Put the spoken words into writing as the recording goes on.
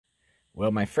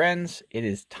Well, my friends, it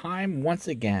is time once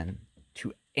again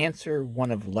to answer one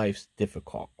of life's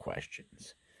difficult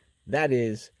questions. That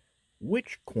is,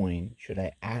 which coin should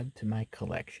I add to my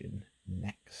collection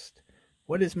next?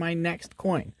 What is my next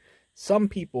coin? Some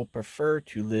people prefer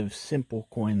to live simple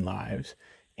coin lives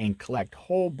and collect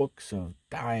whole books of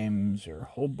dimes or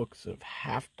whole books of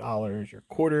half dollars or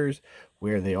quarters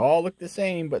where they all look the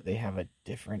same, but they have a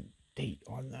different date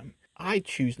on them. I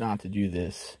choose not to do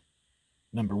this.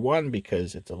 Number one,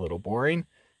 because it's a little boring.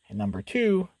 And number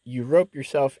two, you rope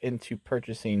yourself into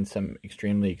purchasing some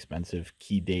extremely expensive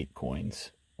key date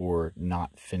coins or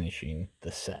not finishing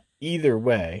the set. Either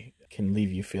way can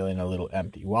leave you feeling a little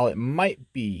empty. While it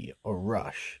might be a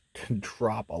rush to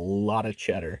drop a lot of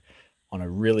cheddar on a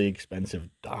really expensive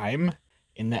dime,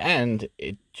 in the end,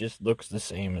 it just looks the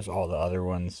same as all the other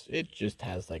ones. It just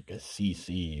has like a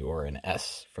CC or an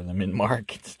S for the mint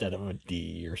mark instead of a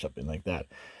D or something like that.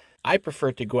 I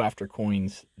prefer to go after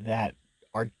coins that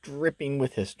are dripping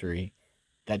with history,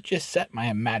 that just set my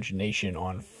imagination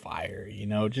on fire,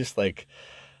 just like,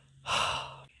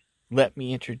 let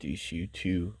me introduce you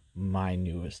to my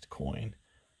newest coin.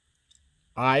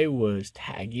 I was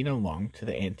tagging along to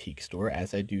the antique store,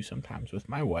 as I do sometimes with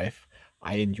my wife.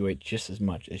 I enjoy it just as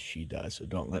much as she does, so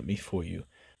don't let me fool you.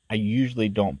 I usually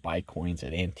don't buy coins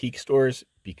at antique stores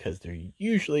because they're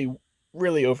usually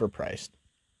really overpriced,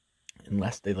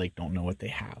 unless they don't know what they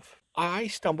have. I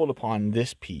stumbled upon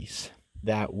this piece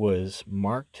that was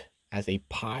marked as a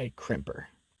pie crimper.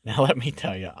 Now let me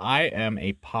tell you, I am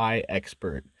a pie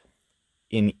expert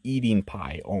in eating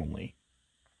pie only.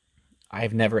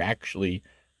 I've never actually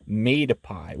made a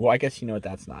pie. Well, I guess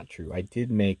that's not true. I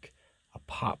did make a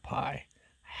pot pie.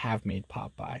 I have made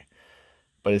pot pie.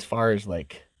 But as far as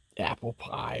apple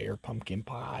pie or pumpkin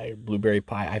pie or blueberry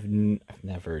pie, I've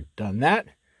never done that.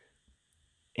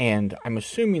 And I'm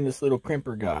assuming this little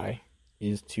crimper guy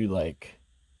is to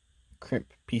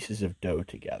crimp pieces of dough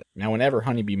together. Now, whenever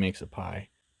Honeybee makes a pie,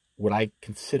 what I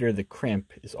consider the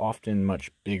crimp is often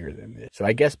much bigger than this. So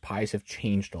I guess pies have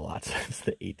changed a lot since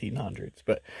the 1800s.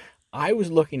 But I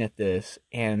was looking at this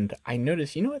and I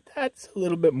noticed, that's a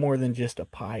little bit more than just a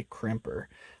pie crimper.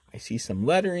 I see some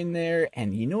lettering there,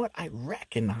 and I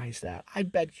recognize that. I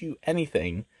bet you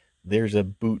anything there's a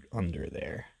boot under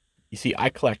there. You see, I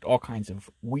collect all kinds of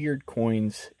weird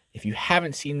coins. If you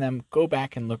haven't seen them, go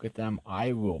back and look at them.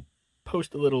 I will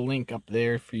post a little link up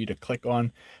there for you to click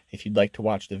on if you'd like to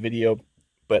watch the video.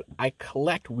 But I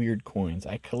collect weird coins.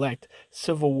 I collect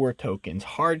Civil War tokens,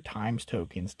 hard times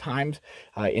tokens, times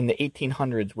in the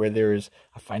 1800s where there was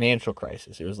a financial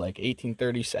crisis. It was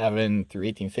 1837 through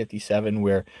 1857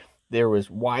 where there was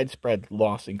widespread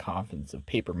loss in confidence of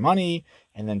paper money,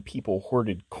 and then people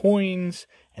hoarded coins,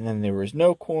 and then there was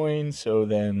no coins, so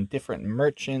then different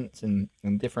merchants and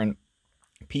different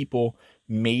people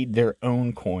made their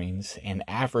own coins and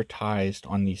advertised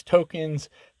on these tokens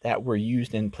that were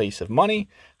used in place of money.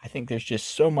 I think there's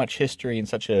just so much history and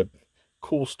such a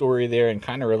cool story there, and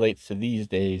kind of relates to these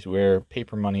days where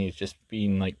paper money is just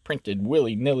being printed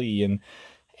willy-nilly,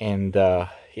 and yeah,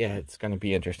 it's going to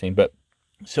be interesting. But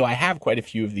so I have quite a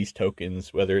few of these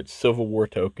tokens, whether it's Civil War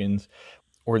tokens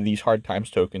or these hard times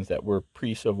tokens that were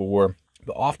pre-Civil War,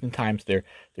 but oftentimes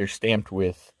they're stamped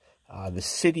with the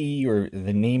city or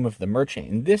the name of the merchant.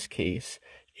 In this case,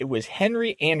 it was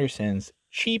Henry Anderson's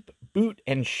Cheap Boot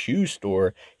and Shoe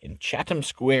Store in Chatham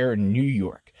Square, New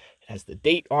York. It has the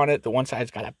date on it. The one side's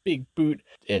got a big boot.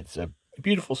 It's a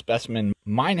beautiful specimen.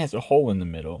 Mine has a hole in the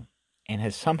middle and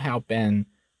has somehow been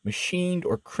machined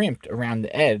or crimped around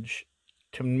the edge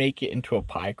to make it into a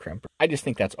pie crimper. I just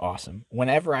think that's awesome.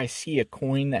 Whenever I see a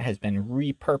coin that has been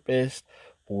repurposed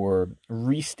or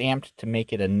restamped to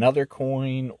make it another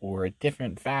coin or a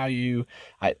different value,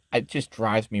 it just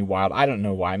drives me wild. I don't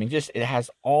know why. I mean, just it has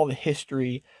all the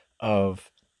history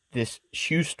of this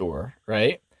shoe store,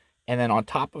 right? And then on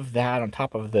top of that, on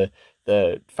top of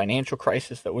the financial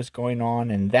crisis that was going on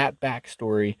and that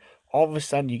backstory, all of a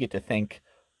sudden you get to think,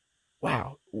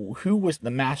 wow, who was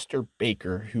the master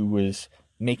baker who was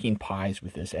making pies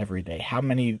with this every day? How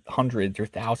many hundreds or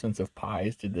thousands of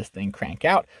pies did this thing crank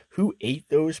out? Who ate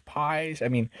those pies? I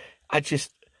mean, I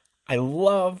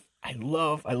love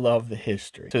the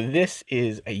history. So this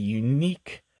is a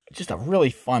unique, just a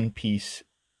really fun piece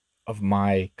of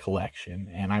my collection,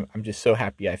 and I'm just so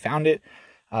happy I found it.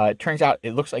 It turns out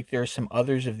it looks like there are some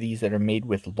others of these that are made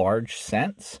with large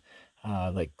cents,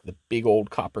 like the big old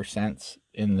copper cents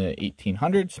in the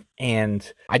 1800s.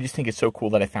 And I just think it's so cool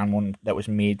that I found one that was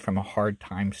made from a hard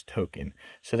times token.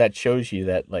 So that shows you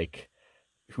that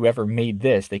whoever made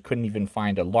this, they couldn't even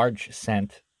find a large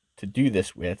cent to do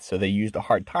this with, so they used a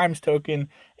hard times token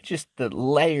just the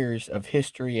layers of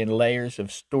history and layers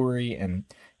of story and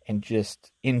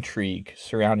just intrigue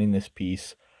surrounding this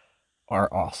piece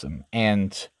are awesome.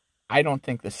 And I don't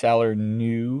think the seller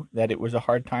knew that it was a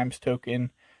Hard Times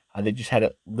token. They just had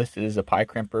it listed as a pie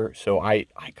crimper, so I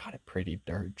got it pretty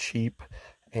dirt cheap.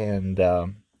 And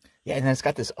yeah, and then it's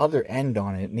got this other end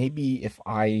on it. Maybe if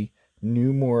I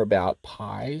knew more about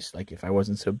pies, like if I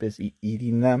wasn't so busy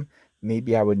eating them,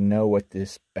 maybe I would know what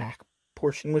this back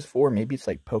portion was for. Maybe it's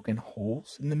like poking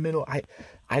holes in the middle.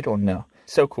 I don't know.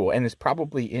 So cool. And it's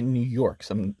probably in New York,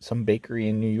 some bakery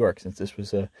in New York, since this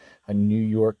was a New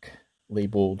York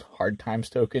labeled Hard Times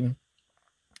token.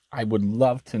 I would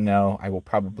love to know. I will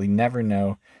probably never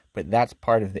know, but that's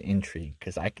part of the intrigue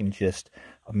because I can just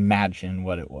imagine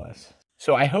what it was.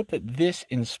 So I hope that this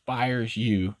inspires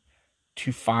you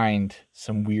to find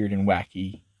some weird and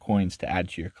wacky coins to add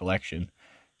to your collection,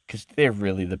 because they're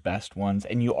really the best ones,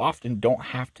 and you often don't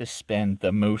have to spend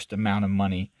the most amount of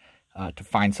money to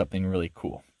find something really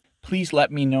cool. Please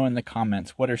let me know in the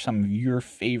comments, what are some of your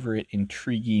favorite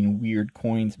intriguing weird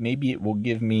coins? Maybe it will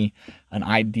give me an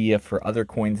idea for other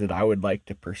coins that I would like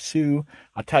to pursue.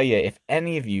 I'll tell you, if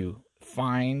any of you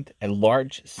find a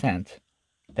large cent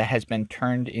that has been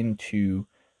turned into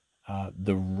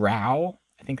the ROW,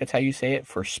 I think that's how you say it,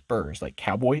 for spurs, like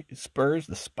cowboy spurs,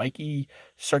 the spiky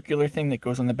circular thing that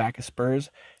goes on the back of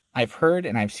spurs. I've heard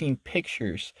and I've seen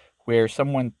pictures where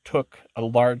someone took a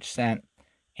large cent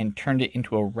and turned it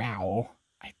into a ROW.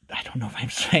 I don't know if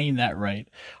I'm saying that right.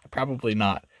 Probably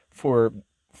not. For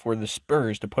the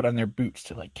spurs to put on their boots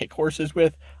to like kick horses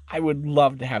with. I would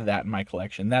love to have that in my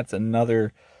collection. That's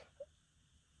another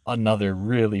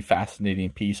really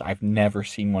fascinating piece. I've never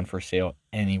seen one for sale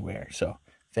anywhere. So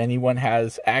if anyone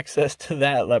has access to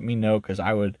that, let me know, because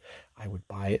I would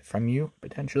buy it from you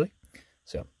potentially.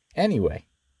 So anyway,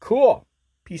 cool.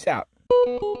 Peace out.